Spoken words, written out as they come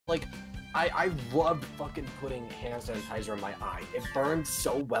like, I loved fucking putting hand sanitizer in my eye. It burned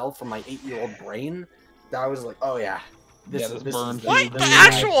so well for my 8-year-old brain that I was like, oh yeah. This burned. What the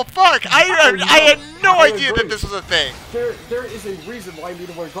actual fuck? I had no idea that this was a thing. There is a reason why I need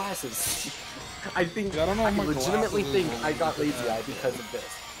to wear glasses. I think I legitimately think I got lazy eye because of this.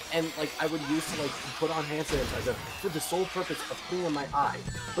 And like I would used to like put on hand sanitizer for the sole purpose of cleaning my eye.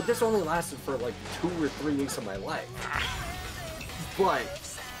 But this only lasted for like 2 or 3 weeks of my life. But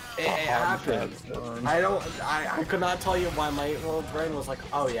it happened. I could not tell you why my little brain was like,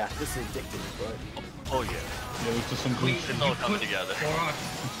 oh yeah, this is addictive, but oh yeah. Yeah, it's just some we should all come together.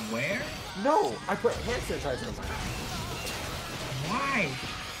 Where? No, I put hand sanitizer in my eye. Why?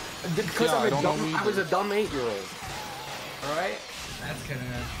 Because I was a dumb 8-year-old. Alright? That's gonna...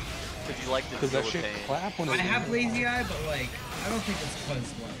 Because you like to that shit clap when I have lazy eye, but like, I don't think it's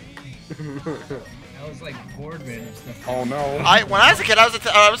cause like... I was like Boardman or stuff. Oh no. When I was a kid,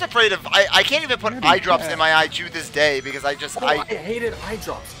 I was afraid of... I can't even put eye drops in my eye to this day because I just... I hated eye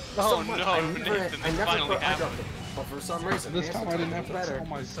drops. Oh so no, I never put eye drops in. But for some reason, this time I didn't have to tell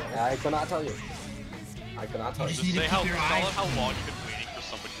myself. I cannot tell you. I cannot tell you. Just say how long you've been waiting for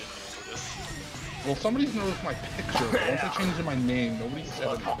somebody to know this. Well, somebody's noticed my picture. Once I changed my name, nobody said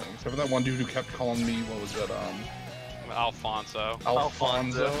anything. Except for that one dude who kept calling me, what was it, Alfonso.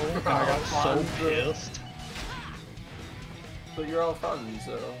 Alfonso. And I got so pissed. So you're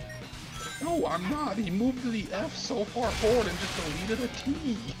Alfonso. No, I'm not. He moved the F so far forward and just deleted a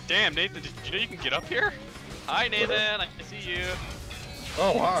T. Damn, Nathan, did you know you can get up here? Hi, Nathan. I see you.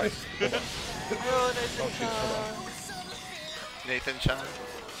 Oh, hi. Nathan Chan.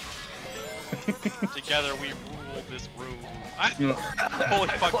 Together we rule this room. Holy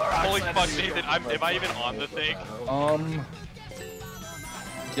fuck, Nathan, am I even on the thing?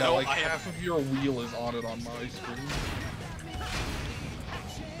 Yeah, no, like half of your wheel is on it on my screen.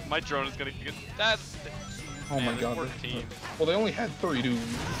 My drone is gonna get that. Oh my god. 14. Well, they only had 3 dudes.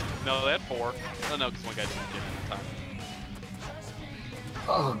 No, they had 4. Oh no, because one guy didn't get in time.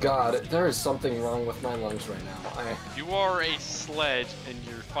 Oh god, there is something wrong with my lungs right now. You are a sledge and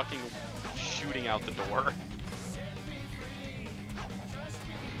you're fucking shooting out the door.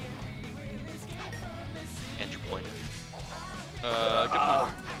 And you're pointing. Good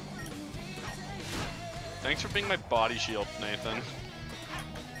one. Thanks for being my body shield, Nathan.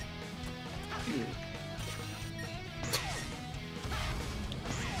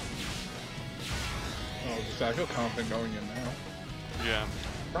 Oh, I feel confident going in now. Yeah.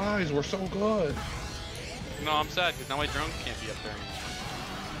 Guys, we're so good. No, I'm sad because now my drone can't be up there anymore.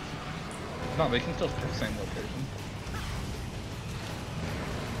 No, they can still pick the same location.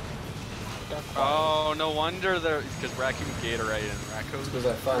 Oh, no wonder they're because Raccoon Gatorade and Raccoon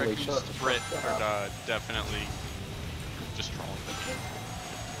Sprint are definitely just trolling them.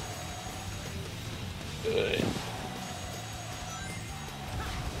 Good.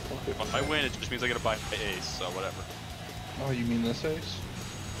 If I win, it just means I get to buy Ace, so whatever. Oh, you mean this Ace?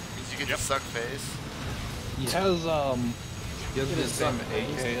 Means you get to suck face. He has the same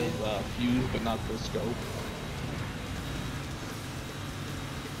AK as Fuse, but not the scope.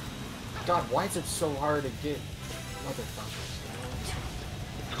 God, why is it so hard to get motherfuckers?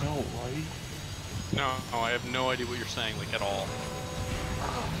 No, right? No, I have no idea what you're saying, like, at all.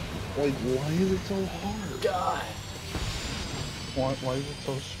 Like, why is it so hard? God. Why is it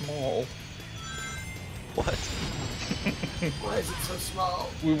so small? What? Why is it so small?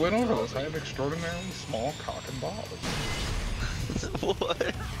 We went over this. I have extraordinarily small cock and balls.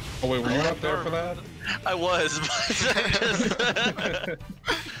 What? Oh wait, were you not there for that? I was, but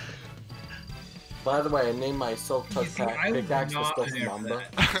By the way, I named my silk touch pickaxe for Silk Mamba.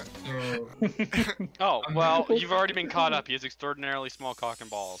 Oh, well, you've already been caught up. He has extraordinarily small cock and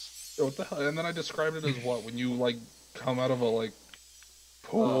balls. What the hell? And then I described it as what? When you, like, come out of a, like,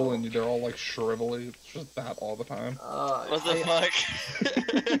 pool and they're all, like, shrivelly. It's just that all the time. What the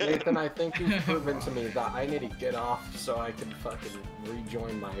fuck? Nathan, I think you've proven to me that I need to get off so I can fucking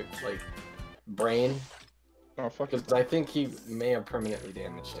rejoin my, like, brain. Oh, fuck. Because I think he may have permanently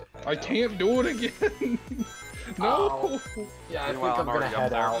damaged it. I can't do it again! No! Yeah, I think I'm gonna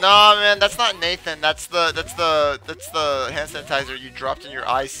head out. No, man, that's not Nathan. That's the hand sanitizer you dropped in your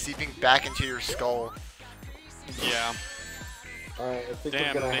eyes, seeping back into your skull. Yeah. Alright, I think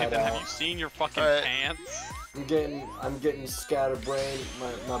Damn, I'm gonna head Nathan, out. have you seen your fucking pants? I'm getting scatterbrained.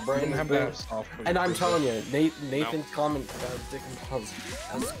 My brain is being... And I'm telling you, Nathan's comment about dick and balls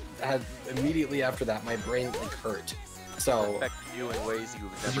has immediately after that my brain like hurt. So affecting you in ways you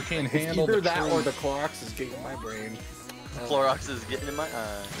would never. You can't handle either the that truth. or the Clorox is getting in my brain. Clorox is getting in my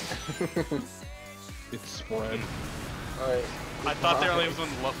eye. It's spread. Alright, I thought there only was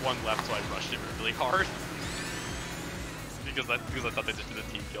one left, so I rushed it really hard. because I thought they just did a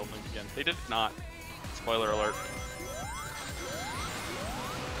team kill thing again. They did not. Spoiler alert.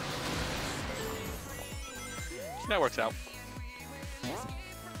 That works out.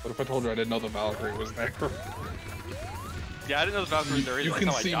 What if I told you I didn't know the Valkyrie was there? Yeah, I didn't know the Valkyrie was there either. You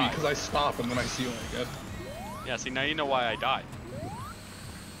can see me because I stop and then I see you again. Yeah, see, now you know why I died.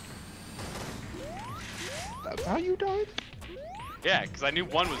 That's how you died? Yeah, because I knew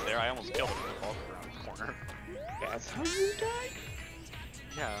one was there. I almost killed him in the corner. That's how you died?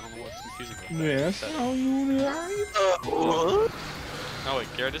 Yeah, I don't know what's confusing about that. Yes, how you died? No, wait,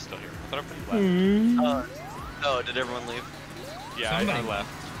 Garrett is still here. I thought everybody left. No, did everyone leave? Yeah, I left.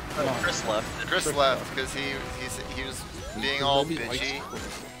 Chris left. Chris left because he was being all bitchy.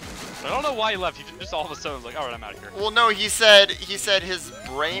 I don't know why he left. He just all of a sudden was like, alright, I'm out of here. Well, no, he said his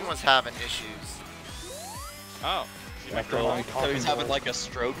brain was having issues. Oh. So he's having like a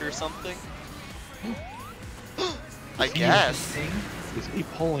stroke or something? I guess. Is he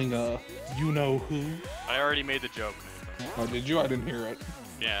pulling a you-know-who? I already made the joke. Oh, did you? I didn't hear it.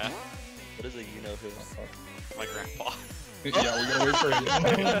 Yeah. What is a you-know-who? My grandpa. Yeah, we gotta wait for it. Oh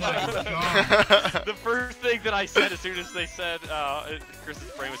my god. The first thing that I said as soon as they said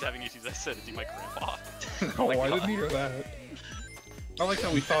Chris's brain was having issues, I said, is he my grandpa? Oh, I didn't hear that. I like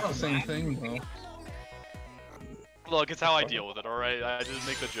how we thought the same thing, though. Look, it's how I deal with it, alright? I just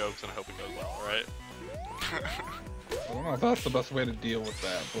make the jokes and I hope it goes well, alright? I don't know if that's the best way to deal with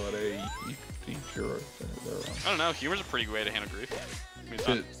that, but sure. I don't know, humor's a pretty good way to handle grief. I mean,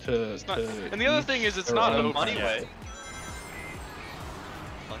 it's not, and the other thing is, it's not a money way.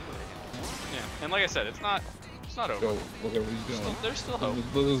 Yeah, and like I said, it's not over. Go, look at what he's doing. There's still hope.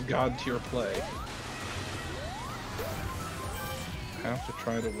 This is God tier play. Have to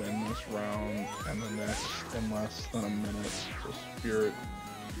try to win this round and the next in less than a minute. So Spirit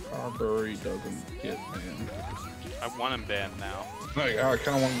Carberry doesn't get banned. I want him banned now. I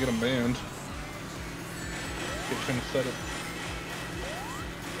kind of want to get him banned. Kitchen said it.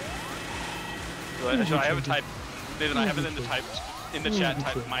 Should I have a type? Nathan, I have it in the type in the chat.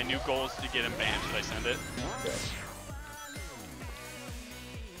 Type my new goal is to get him banned. Should I send it? Yes.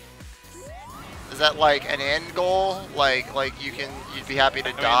 Is that like an end goal? Like you'd be happy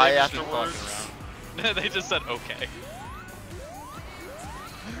to die afterwards? They just said okay.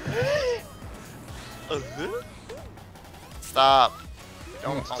 Stop.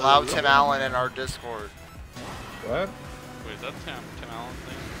 Don't allow Tim Allen in our Discord. What? Wait, is that Tim Allen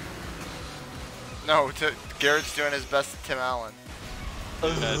thing? No, Garrett's doing his best to Tim Allen.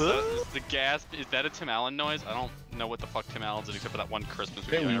 Is the gasp, is that a Tim Allen noise? I don't know what the fuck Tim Allen's in except for that one Christmas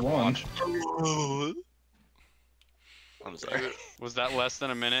video I ever watched. I'm sorry. Was that less than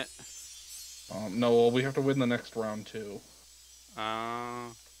a minute? No, well, we have to win the next round too.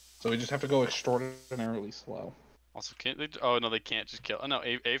 So we just have to go extraordinarily slow. Also, can't they? Oh no, they can't just kill. Oh no,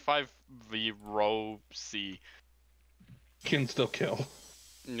 A5V row C Can still kill.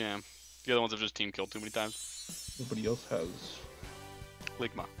 Yeah, the other ones have just team killed too many times. Nobody else has.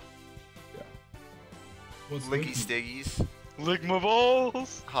 Ligma. Yeah. What's Licky Stiggies. Ligma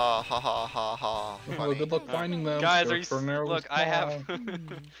balls. Ha ha ha ha ha. Well, good luck finding them. Guys, are you? Extraordinarily Look, I have. small.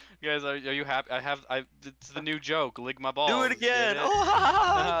 Guys, are you happy? It's the new joke. Ligma balls. Do it again. Get it?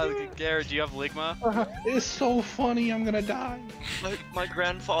 Oh, Garrett, do you have Ligma? It's so funny. I'm gonna die. my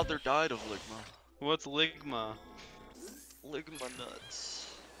grandfather died of ligma. What's Ligma? Ligma nuts.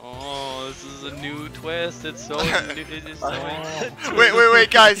 Oh, this is a new twist. It's so new. It is so.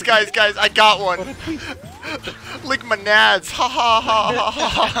 Wait, guys, I got one. Lick my nads. Ha ha ha ha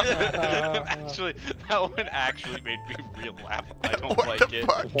ha. Actually, that one actually made me real laugh. I don't What like the it.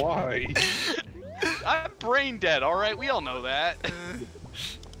 fuck? Why? I'm brain dead. All right, we all know that.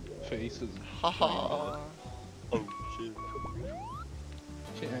 Faces. Ha ha. Oh shit.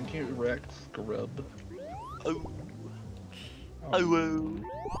 Can't get wrecked, scrub. Oh. Oh woo.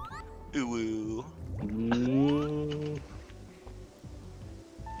 Ooh. Ooh.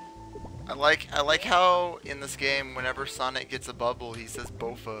 I like how in this game, whenever Sonic gets a bubble, he says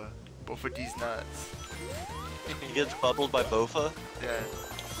Bofa. Bofa D's nuts. He gets bubbled by Bofa? Yeah.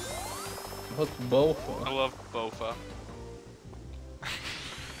 What's Bofa? I love Bofa.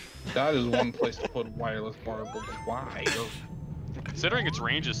 That is one place to put wireless barbed wire. Considering its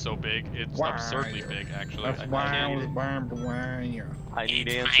range is so big, it's absurdly big, actually. That's wireless barbed wire. I need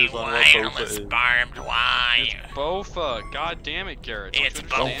answers on what Bofa is. barbed wire. It's Bofa. God damn it, Garrett. Don't It's you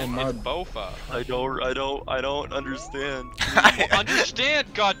understand? Bofa. It's Bofa. I don't understand.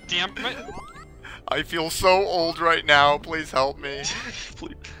 Understand, God damn it. I feel so old right now. Please help me.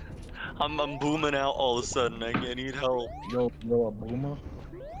 Please. I'm booming out all of a sudden. I need help. Yo, a boomer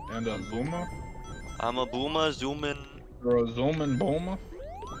and a zoomer. I'm a boomer zooming. You're a zooming boomer.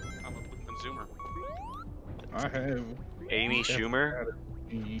 I'm a consumer. I have. Amy Schumer.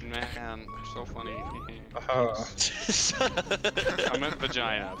 Man, so funny. I I meant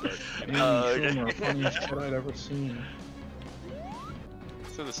vagina, but Amy Schumer, funniest shit I'd ever seen.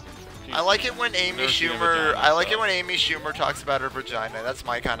 so this. I like it when Amy Never seen a Schumer. vagina, I like so- it when Amy Schumer talks about her vagina. That's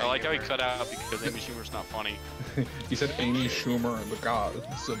my kind I of. like how he humor. cut out because Amy Schumer's not funny. He said Amy Schumer and the gods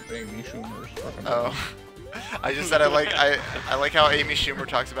of Amy Schumer's fucking. Oh, I just said I like how Amy Schumer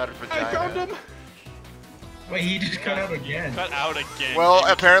talks about her I found vagina. him. Wait, he just cut out again. Cut out again. Well,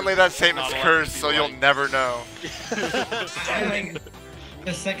 Amy apparently Schumer's that statement's not allowed to cursed, be so you'll right. never know. I like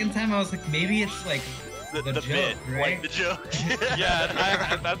the second time I was like, maybe it's like the joke, bit, right? like the joke.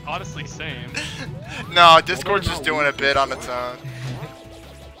 Yeah, that's honestly same. No, Discord's just doing a bit on its own.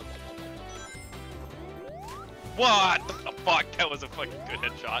 What the fuck? That was a fucking good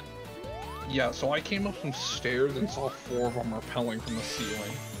headshot. Yeah, so I came up some stairs and saw 4 of them rappelling from the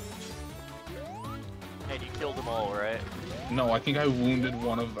ceiling. And you killed them all, right? No, I think I wounded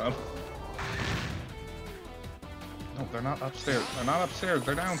one of them. No, they're not upstairs. They're not upstairs.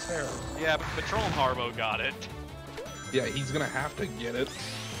 They're downstairs. Yeah, but Patron Harbo got it. Yeah, he's gonna have to get it.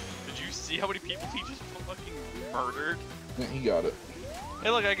 Did you see how many people he just fucking murdered? Yeah, he got it. Hey,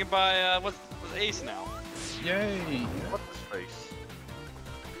 look, I can buy what's Ace now? Yay! What's his face?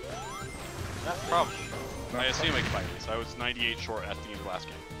 Probably. I assume I can buy Ace. I was 98 short at the end of the last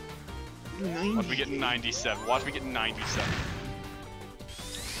game. Watch me get 97. Watch me get 97.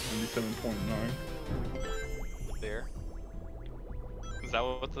 97.9. There. Is that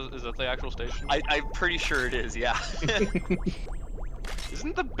is that the actual station? I'm pretty sure it is, yeah.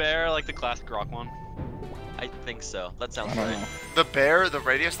 Isn't the bear like the classic rock one? I think so. That sounds I don't right. know. The Bear, the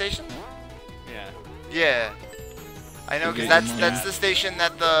radio station? Yeah. Yeah, I know, Okay, because yeah. that's the station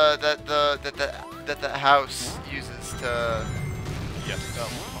that the house uses to. Yes. Oh,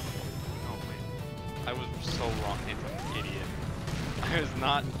 wait. I was so wrong. I'm an idiot. I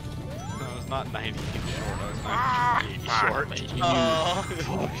was not 98 short. I was 98 short. Oh.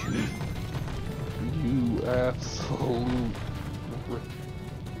 Fucking. You absolute.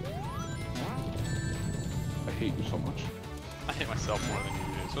 I hate you so much. I hate myself more than you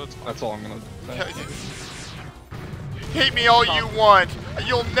do, so it's fine. That's all I'm gonna say. Hate me all you want.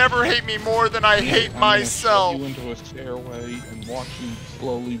 You'll never hate me more than I hate I'm gonna myself. shove you into a stairway and watch you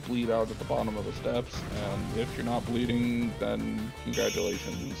slowly bleed out at the bottom of the steps. And if you're not bleeding, then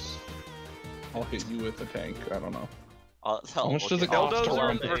congratulations. I'll hit you with a tank. I don't know. How much does it cost to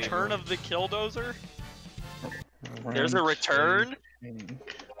run Killdozer? Return of the Killdozer? There's a return?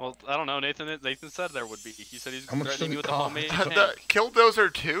 Well, I don't know. Nathan said there would be. He said he's How much threatening does you it with a cost? homemade The tank.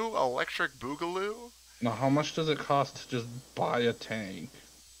 Killdozer 2 Electric Boogaloo? Now, how much does it cost to just buy a tank?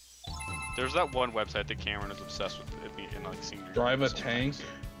 There's that one website that Cameron is obsessed with in like senior year. Drive a tank?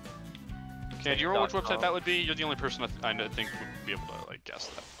 Okay, do you remember which website that would be? You're the only person I think would be able to like guess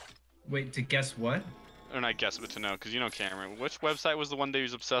that. Wait, to guess what? Or not guess, but to know, because you know Cameron. Which website was the one that he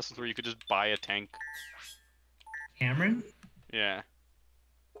was obsessed with where you could just buy a tank? Cameron? Yeah.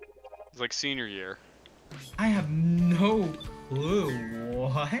 It's like senior year. I have no clue.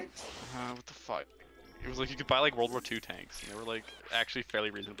 What? What the fuck? It was like you could buy like World War II tanks, and they were like actually fairly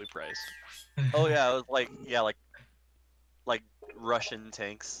reasonably priced. Oh yeah, it was like like Russian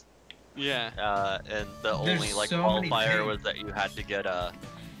tanks. Yeah. And the There's only like so many qualifier tanks. was that you had to get a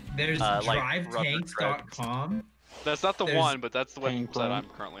There's like drivetanks.com. That's not the There's one, but that's the Tank website Run. I'm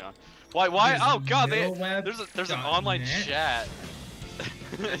currently on. Why? There's Oh god, middleweb there's an dot online net. chat.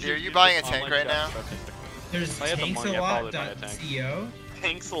 Are you buying a tank right now? There's If I had the money, I'd probably buy a tank. tanksalot.co.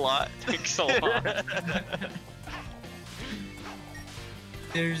 tanks a lot. Thanks a lot.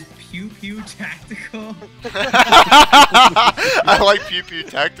 There's Pew Pew Tactical. I like Pew Pew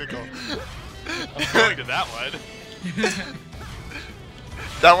Tactical. I'm going to that one.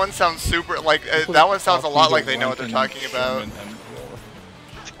 That one sounds super, like, that one sounds a lot like they know what they're talking about.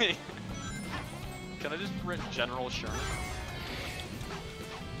 Can I just print General Sherman?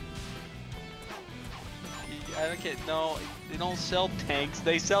 I don't get, no, they don't sell tanks,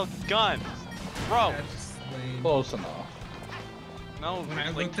 they sell guns. Bro, That's lame. Close enough. no, When I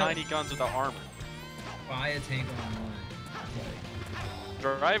like looked up- tiny guns without armor. Buy a tank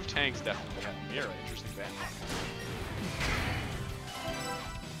online. Drive tanks definitely got a very interesting band.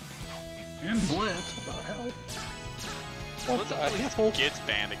 And Blitz, what the hell? What the hell? Gets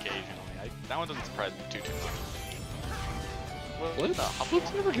banned occasionally. That one doesn't surprise me too much. Blitz?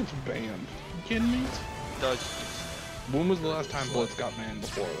 Blitz never gets banned. You kidding me? Does When was the last time Blitz got banned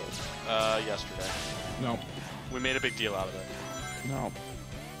before this? Yesterday. No. We made a big deal out of it. No.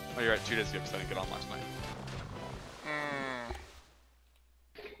 Oh, you're right. 2 days ago because I didn't get on last night.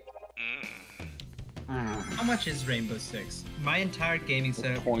 How much is Rainbow Six? My entire gaming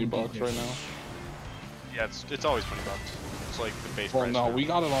setup. $20 right now. Yeah, it's always $20. It's like the base Well, price. no, now. we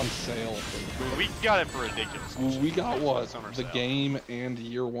got it on sale. We got it for ridiculous. We got what? Summer The sale. game and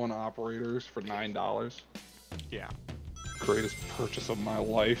year one operators for $9. Yeah. Greatest purchase of my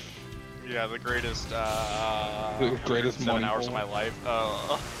life. Yeah, the greatest. The greatest 7 money hours of pull. my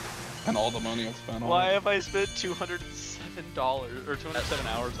life. And all the money I've spent on Why it. have I spent $207 or 207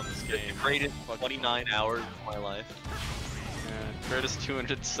 hours on this game? Greatest 29 hours of my life. Yeah, greatest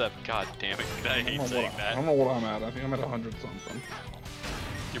 207. God damn it! I hate I saying don't that. know what I'm at. I think I'm at 100 something.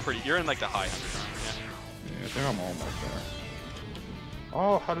 You're in like the high hundreds. Yeah. Yeah, I think I'm almost there.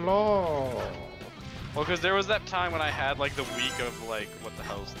 Oh, hello. Well, because there was that time when I had like the week of like what the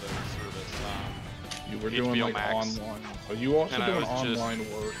hell's the service? You were HBO doing like Max. online. But you also And I doing was just- online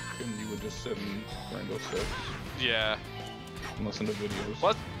work, and you would just sit in Rainbow Six Yeah. and listen to videos.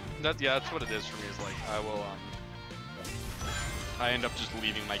 What? Yeah, that's what it is for me. Is like I will I end up just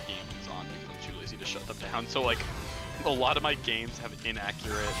leaving my games on because I'm too lazy to shut them down. So like a lot of my games have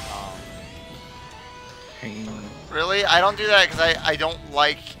inaccurate Really? I don't do that because I don't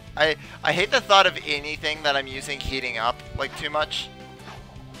like... I hate the thought of anything that I'm using heating up, like, too much.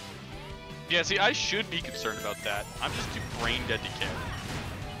 Yeah, see, I should be concerned about that. I'm just too brain dead to care.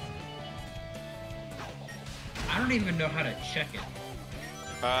 I don't even know how to check it.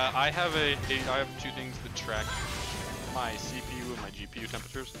 I have I have 2 things that track my CPU and my GPU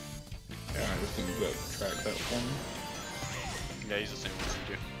temperatures. Yeah, I just think that track that for me. Yeah, he's the same one as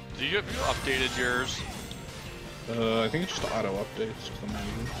you do. Have you updated yours? I think it's just auto updates for some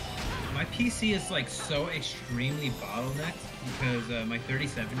reason. My PC is like so extremely bottlenecked because my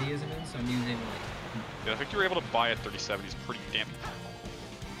 3070 isn't in, so I'm using like. Yeah, I think you were able to buy a 3070 is pretty damn.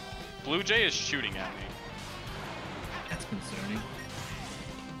 Blue Jay is shooting at me. That's concerning.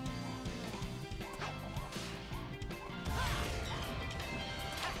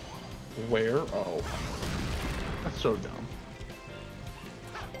 Where? Oh. That's so dumb.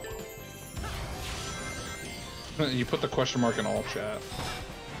 You put the question mark in all chat.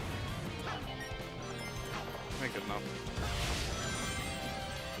 Ain't good enough.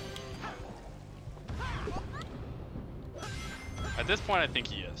 At this point, I think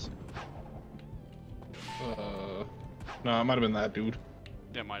he is. No, it might have been that dude.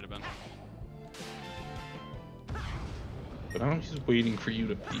 Yeah, it might have been. But now he's waiting for you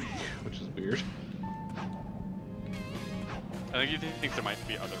to peek, which is weird. I think he thinks there might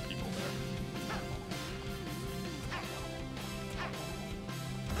be other people there.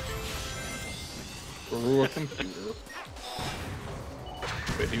 Through a computer.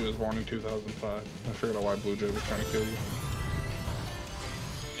 But he was born in 2005. I figured out why Blue Jay was trying to kill you.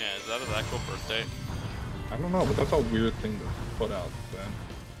 Yeah, is that his actual birthday? I don't know, but that's a weird thing to put out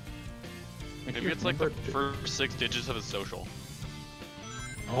then. Maybe it's like the first 6 digits of his social.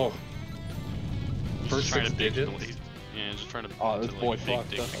 Oh. He's First just trying 6 to dig digits? the- Yeah, just trying to. Oh, this to, boy dig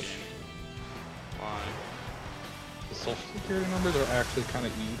fucked the up. game. Why? The social security numbers are actually kind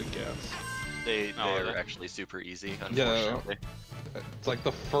of easy to guess. They're that- actually super easy, Yeah. unfortunately. It's like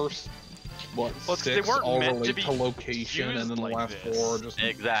the first, what, Well, 'cause they 6 weren't all meant to relate be to location, and used then the like last this. 4 are just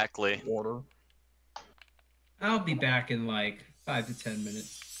Exactly. order. I'll be back in like 5 to 10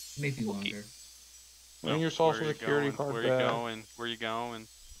 minutes, maybe longer. Bring your Where social you security going? card Where back. you going? Where you going?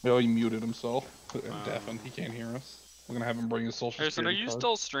 Oh, he muted himself. Deafened. He can't hear us. We're gonna have him bring his social Harrison, are security you card.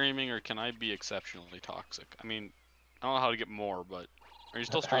 still streaming, or can I be exceptionally toxic? I mean, I don't know how to get more, but are you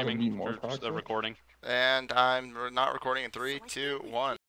still How to be streaming more or just toxic? recording? And I'm not recording in 3, 2, 1.